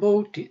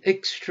promote the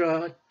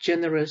extra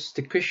generous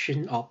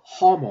secretion of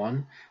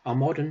hormone, are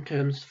modern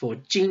terms for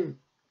jing,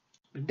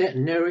 that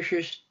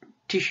nourishes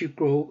tissue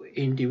growth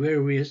in the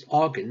various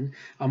organs,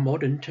 are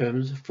modern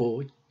terms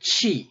for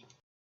qi.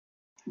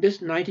 This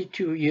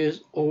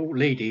 92-year-old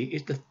lady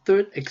is the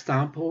third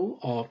example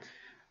of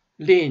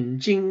Lin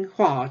Jing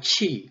Hua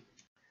Qi.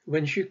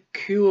 When she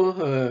cured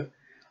her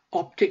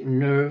optic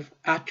nerve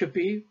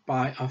atrophy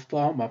by a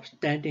form of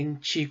standing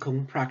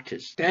Qigong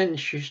practice. Then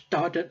she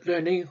started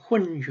learning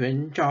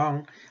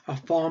zhuāng, a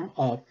form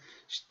of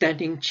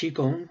standing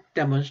Qigong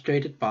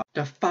demonstrated by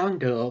the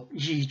founder of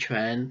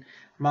Yiquan,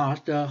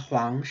 Master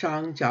Huang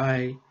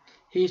Shangjai.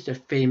 He is a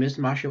famous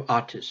martial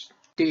artist.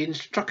 The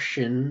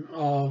instruction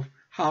of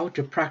how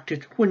to practice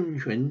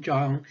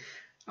zhuāng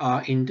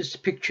are in this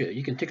picture.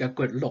 You can take a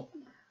good look.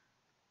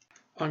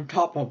 On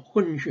top of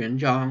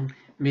zhuāng,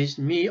 Ms.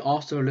 Mi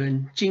also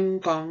learned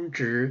Jinggang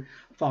Zhi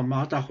from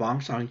Master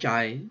Huang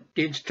Shangjai.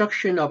 The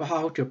instruction of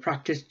how to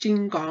practice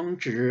Jinggang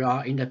Zhi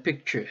are in the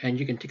picture, and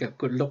you can take a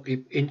good look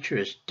if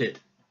interested.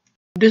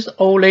 This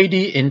old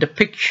lady in the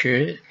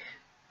picture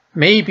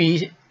may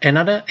be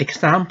another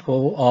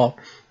example of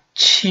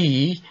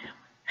Qi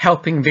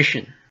helping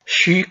vision.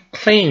 She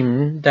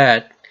claimed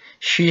that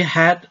she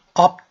had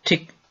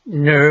optic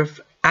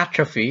nerve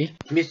atrophy.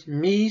 Ms.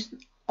 Mi's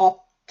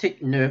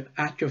optic nerve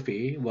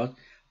atrophy was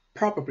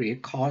probably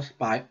caused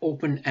by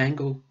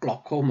open-angle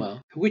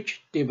glaucoma,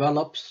 which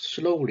develops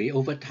slowly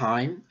over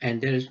time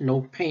and there is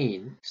no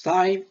pain.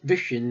 Side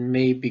vision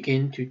may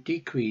begin to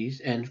decrease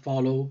and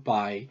followed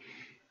by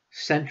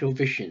central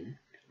vision,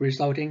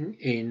 resulting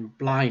in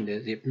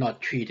blindness if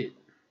not treated.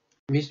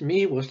 Ms.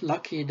 Mi was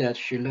lucky that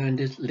she learned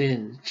this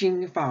Lin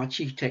Jing Fa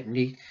Qi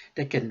technique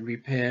that can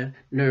repair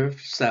nerve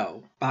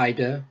cells by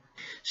the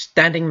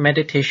standing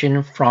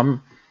meditation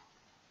from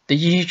the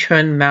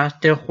Yiquan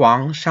Master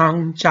Huang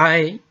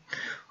Shangjai,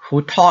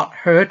 who taught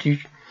her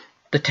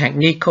the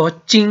technique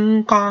called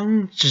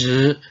Jinggang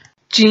Zhi.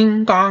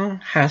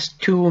 Jinggang has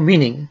two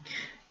meanings.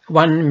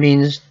 One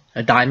means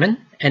a diamond,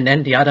 and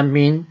then the other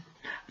means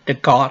the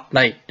god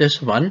like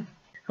this one.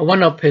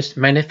 One of his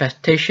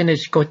manifestations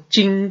is called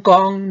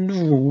Jinggang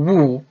Lu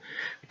Wu,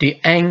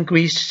 the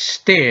angry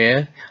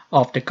stare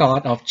of the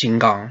god of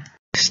Jinggang.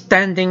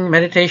 Standing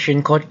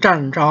meditation called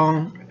站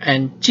樁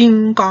and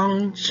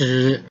Jinggang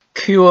Zhi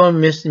cure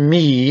Miss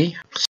Mi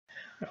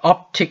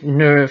optic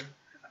nerve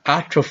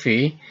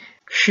atrophy.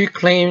 She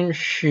claimed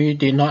she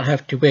did not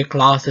have to wear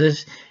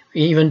glasses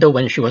even though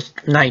when she was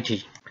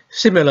 90.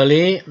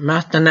 Similarly,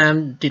 Master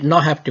Nam did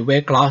not have to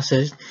wear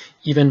glasses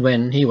even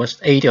when he was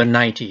 80 or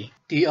 90.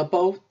 The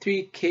above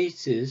three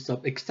cases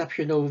of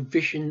exceptional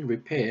vision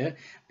repair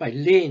by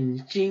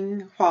Lin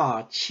Jing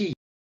Hua Qi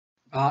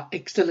are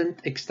excellent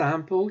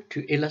examples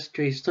to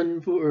illustrate Sun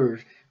Bu's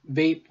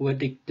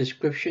vague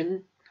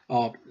description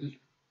of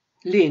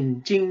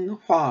Lin Jing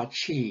Hua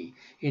Qi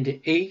in the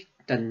 8th,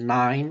 the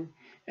 9th,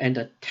 and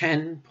the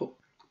 10th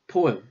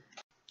poem.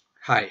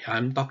 Hi,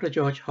 I'm Dr.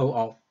 George Ho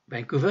of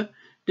Vancouver.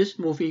 This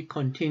movie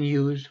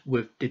continues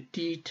with the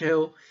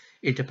detailed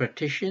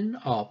interpretation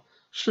of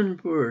Sun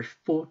Bu's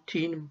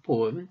 14th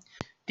poem.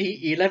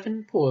 The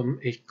 11th poem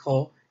is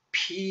called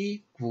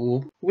Pi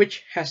Gu,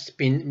 which has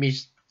been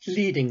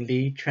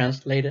misleadingly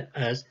translated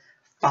as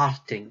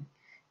fasting.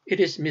 It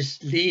is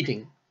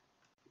misleading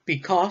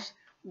because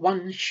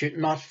one should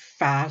not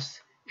fast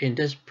in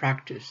this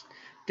practice.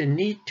 The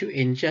need to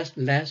ingest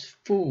less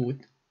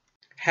food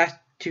has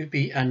to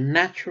be a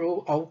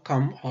natural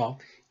outcome of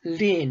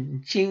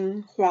Lin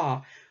Jing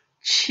Hua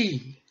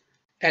Qi.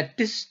 At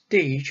this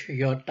stage,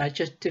 your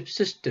digestive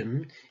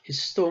system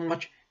is so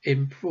much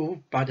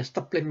improved by the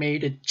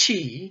sublimated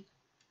Qi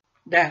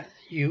that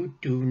you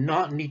do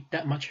not need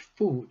that much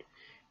food.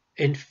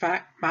 In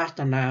fact,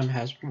 Master Nam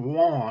has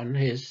warned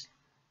his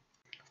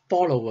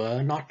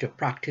follower not to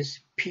practice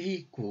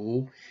Pi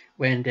Gu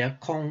when their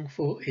Kung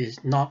Fu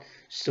is not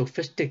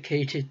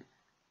sophisticated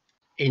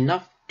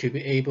enough to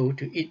be able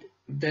to eat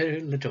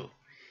very little.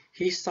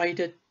 He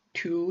cited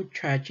two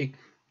tragic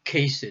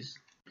cases.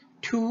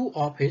 Two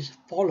of his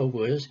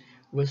followers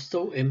were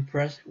so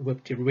impressed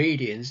with the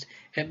radiance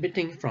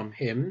emitting from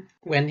him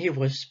when he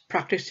was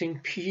practicing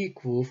Pi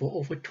Gu for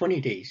over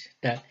 20 days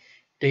that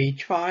they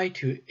tried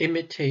to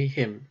imitate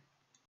him.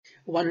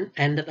 One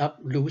ended up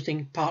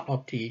losing part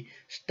of the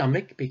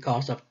stomach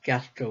because of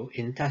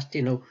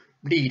gastrointestinal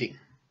bleeding,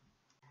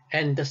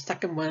 and the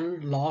second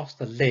one lost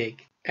a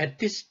leg. At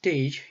this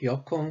stage, your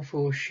Kung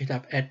Fu should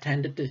have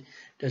attended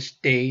the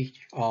stage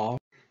of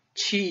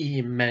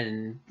Qi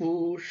Men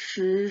Bu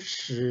Shi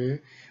Shi,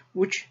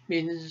 which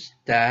means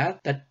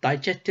that the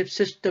digestive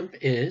system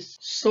is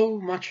so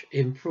much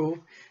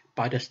improved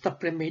by the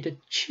sublimated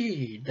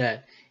qi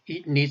that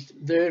it needs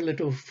very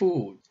little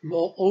food.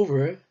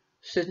 Moreover,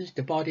 since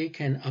the body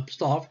can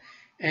absorb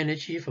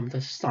energy from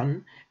the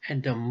sun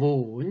and the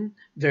moon,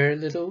 very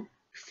little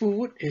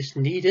food is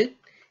needed.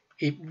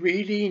 If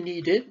really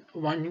needed,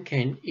 one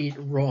can eat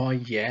raw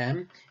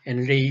yam and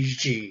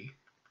reishi,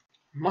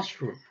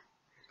 mushroom.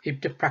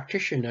 If the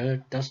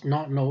practitioner does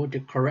not know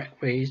the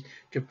correct ways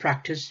to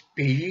practice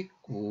Bi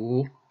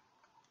Gu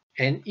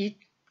and eat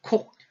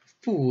cooked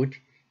food,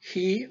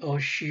 he or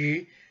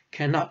she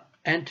cannot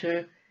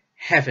enter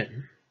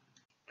heaven.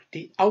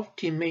 The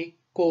ultimate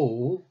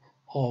goal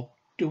of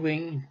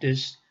doing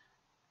this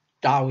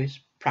Daoist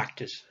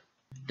practice.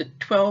 The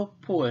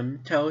 12th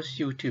poem tells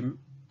you to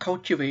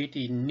cultivate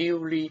the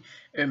newly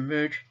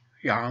emerged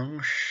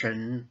Yang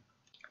Shen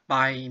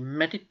by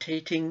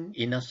meditating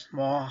in a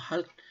small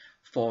hut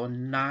for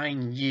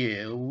 9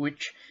 years,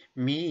 which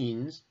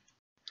means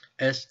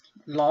as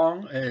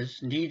long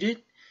as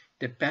needed.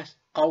 The best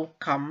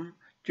outcome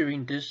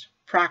during this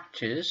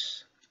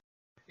practice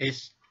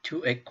is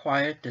to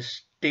acquire the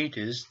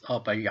status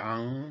of a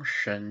Yang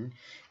Shen,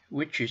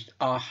 which is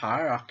a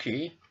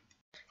hierarchy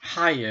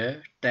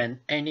higher than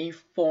any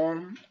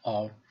form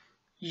of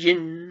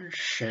Yin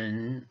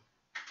Shen.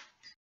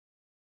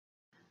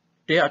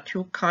 There are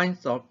two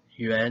kinds of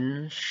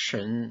Yuan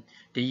Shen.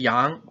 The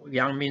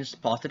Yang means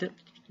positive.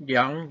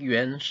 Yang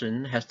Yuan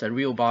Shen has the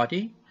real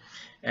body,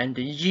 and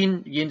the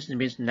Yin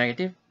means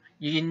negative.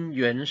 Yin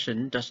Yuan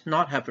Shen does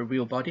not have a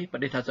real body,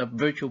 but it has a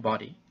virtual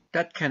body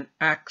that can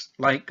act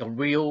like a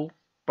real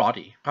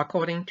body.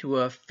 According to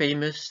a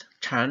famous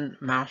Chan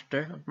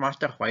master,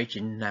 Master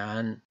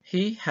Huai-Jin-Nan,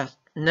 he has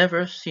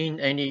never seen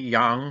any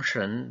Yang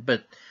Shen,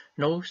 but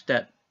knows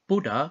that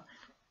Buddha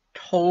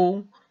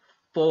told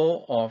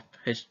 4 of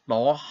his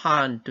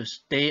Lo-han to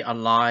stay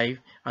alive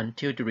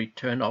until the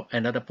return of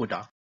another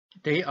Buddha.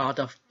 They are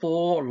the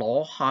 4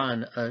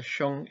 Lo-han as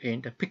shown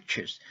in the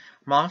pictures.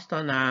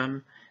 Master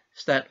Nam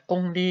said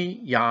only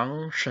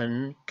Yang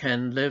Shen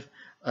can live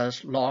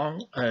as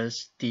long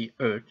as the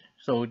earth,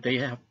 so they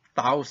have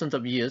thousands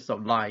of years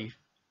of life.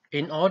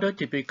 In order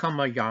to become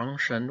a Yang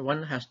Shen,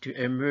 one has to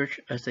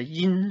emerge as a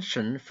Yin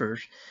Shen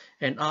first,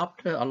 and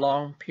after a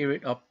long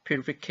period of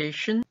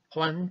purification,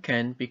 one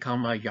can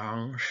become a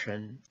Yang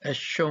Shen, as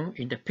shown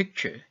in the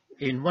picture.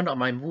 In one of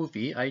my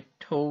movies, I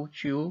told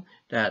you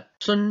that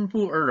Sun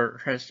Bu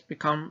has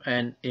become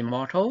an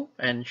immortal,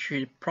 and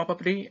she's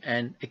probably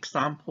an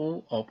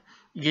example of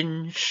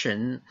Yin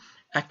Shen,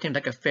 acting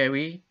like a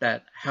fairy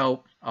that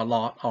helped a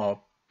lot of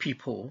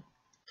people.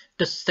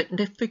 The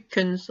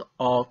significance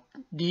of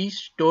this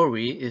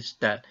story is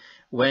that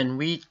when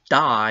we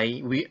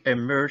die, we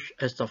emerge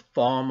as a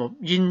form of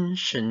Yin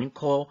Shen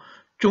called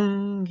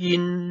Zhong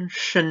Yin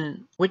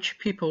Shen, which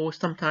people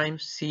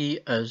sometimes see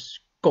as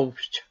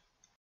ghosts.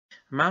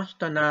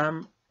 Master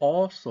Nam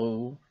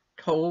also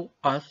told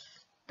us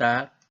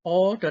that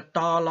all the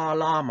Dalai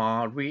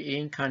Lama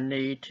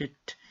reincarnated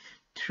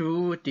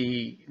through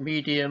the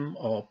medium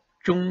of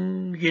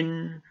Zhong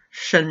Yin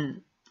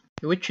Shen,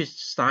 which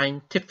is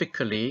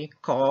scientifically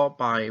called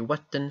by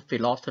Western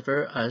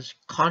philosophers as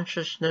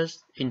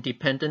consciousness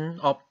independent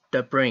of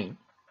the brain.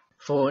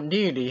 For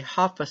nearly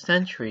half a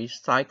century,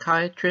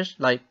 psychiatrists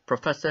like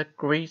Professor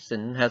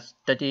Grayson have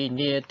studied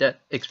near-death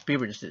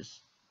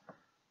experiences.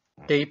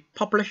 They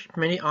published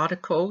many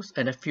articles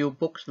and a few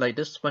books like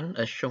this one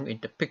as shown in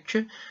the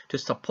picture to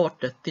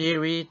support the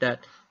theory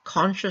that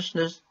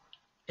consciousness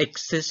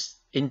exists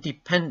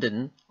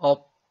independent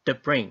of the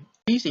brain.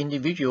 These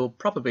individuals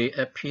probably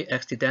appear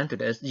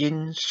accidentally as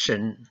Yin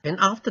Shen, and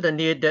after the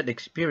near-death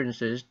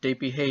experiences, they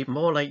behave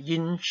more like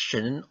Yin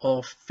Shen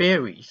or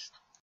fairies.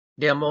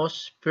 They are more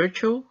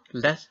spiritual,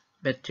 less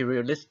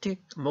materialistic,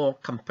 more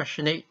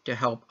compassionate to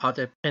help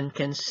others, and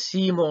can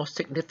see more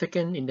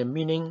significant in the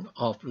meaning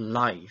of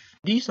life.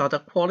 These are the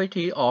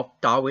qualities of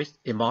Daoist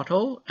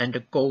immortal and the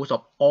goals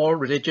of all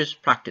religious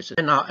practices.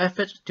 And our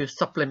efforts to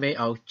sublimate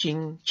our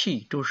Jing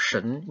Qi to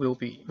Shen will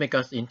make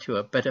us into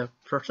a better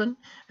person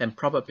and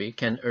probably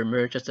can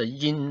emerge as a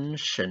Yin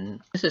Shen.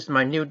 This is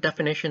my new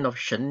definition of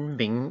Shen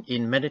Ming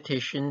in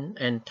meditation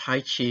and Tai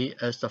Chi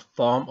as a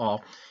form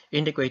of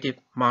integrative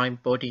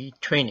mind-body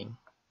training.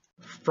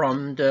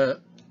 From the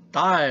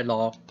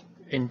dialogue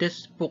in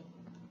this book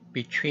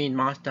between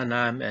Master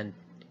Nam and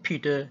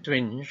Peter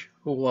Strange,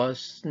 who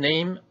was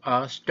named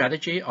a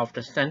strategy of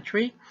the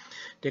century,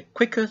 the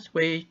quickest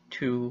way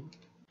to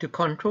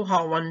control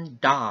how one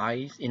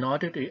dies in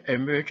order to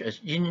emerge as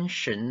Yin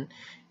Shen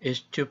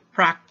is to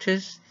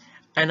practice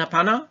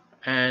Anapana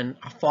and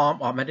a form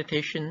of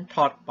meditation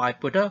taught by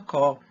Buddha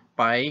called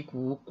Bai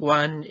Gu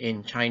Guan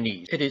in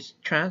Chinese. It is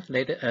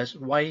translated as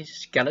white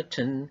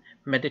skeleton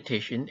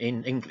meditation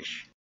in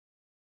English.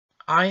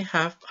 I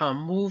have a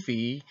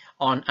movie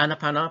on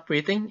Anapana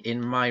breathing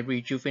in my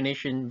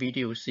rejuvenation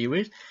video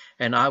series,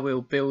 and I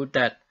will build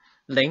that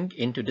link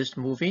into this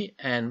movie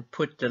and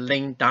put the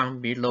link down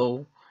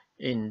below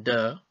in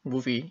the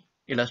movie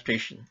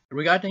illustration.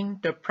 Regarding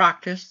the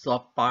practice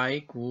of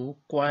Bai Gu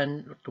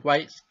Guan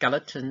White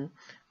Skeleton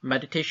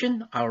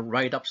meditation, I'll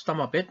write up some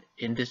of it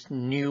in this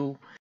new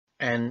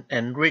and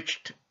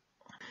enriched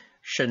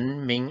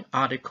Shen Ming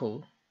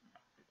article.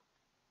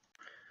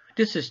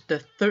 This is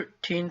the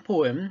 13th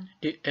poem,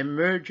 The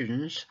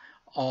Emergence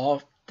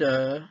of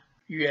the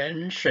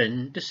Yuan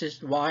Shen. This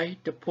is why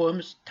the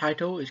poem's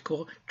title is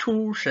called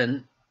Chu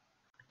Shen,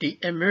 the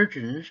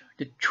emergence,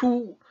 the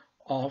Chu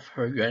of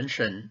her Yuan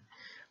Shen.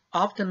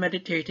 After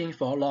meditating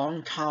for a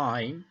long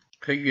time,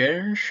 her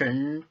Yuan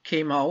Shen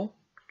came out,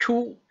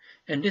 Chu,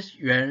 and this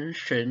Yuan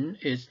Shen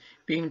is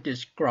being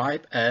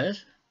described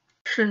as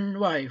Shen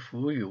Wai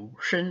Fu Yu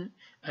Shen.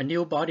 A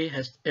new body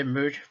has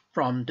emerged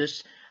from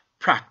this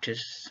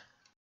practice.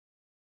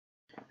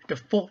 The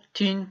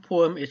 14th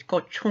poem is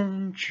called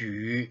Chung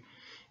Ju,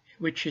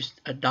 which is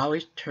a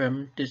Daoist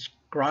term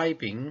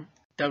describing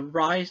the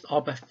rise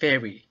of a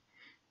fairy.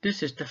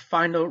 This is the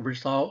final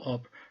result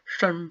of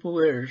Shen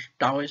Bu's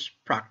Daoist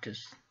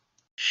practice.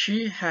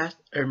 She has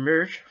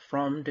emerged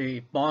from the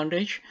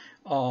bondage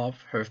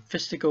of her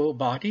physical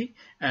body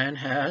and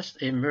has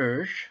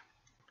emerged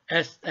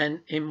as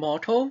an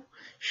immortal.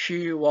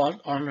 She was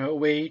on her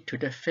way to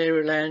the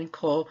fairyland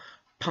called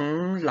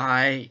Peng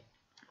Lai.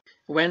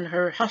 When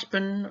her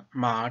husband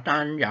Ma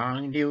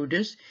Danyang knew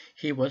this,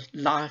 he was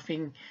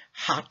laughing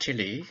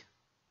heartily.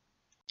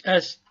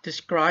 As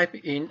described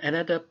in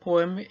another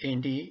poem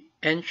in the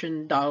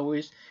ancient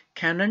Daoist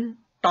canon,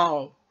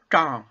 Dao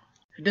Zhuāng.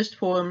 This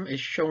poem is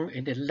shown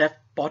in the left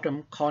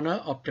bottom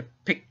corner of the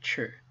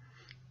picture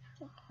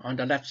on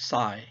the left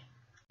side.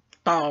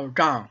 Dao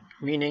Zhuāng,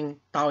 meaning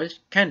Daoist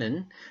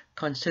canon,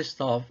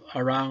 consists of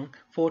around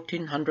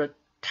 1400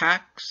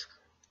 texts.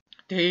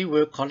 They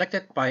were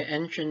collected by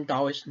ancient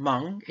Daoist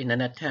monks in an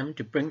attempt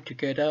to bring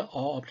together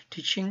all of the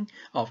teaching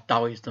of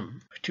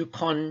Daoism. To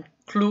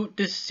conclude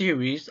this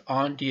series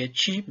on the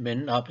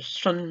achievement of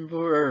Shen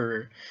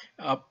Bu,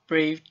 a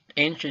brave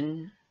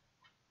ancient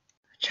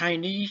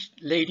Chinese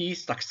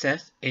lady's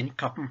success in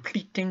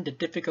completing the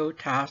difficult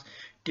task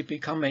to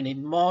become an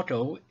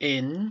immortal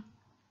in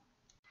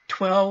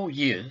 12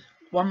 years,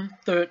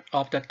 1/3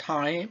 of the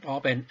time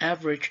of an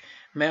average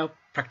male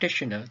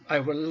practitioner, I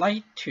would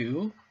like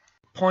to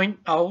point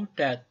out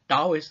that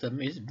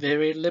Daoism is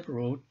very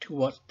liberal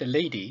towards the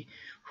lady,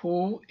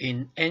 who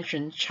in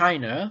ancient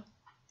China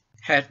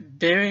had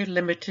very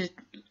limited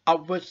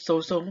upward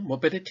social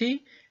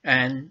mobility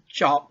and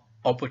job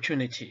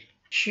opportunity.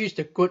 She is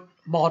the good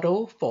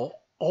model for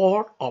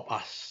all of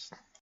us.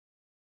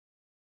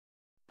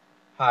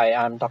 Hi,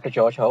 I'm Dr.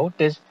 George Ho.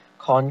 This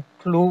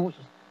concludes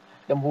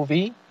the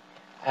movie,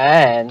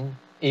 and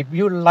if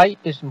you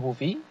like this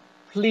movie,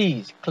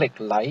 please click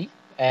like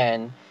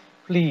and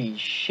please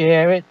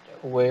share it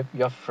with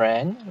your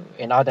friend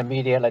in other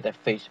media like the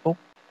Facebook,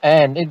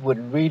 and it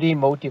would really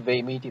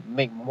motivate me to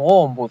make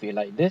more movies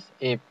like this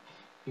if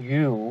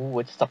you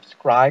would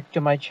subscribe to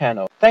my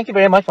channel. Thank you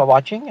very much for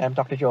watching. I'm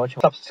Dr. George.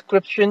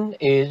 Subscription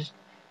is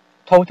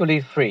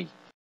totally free.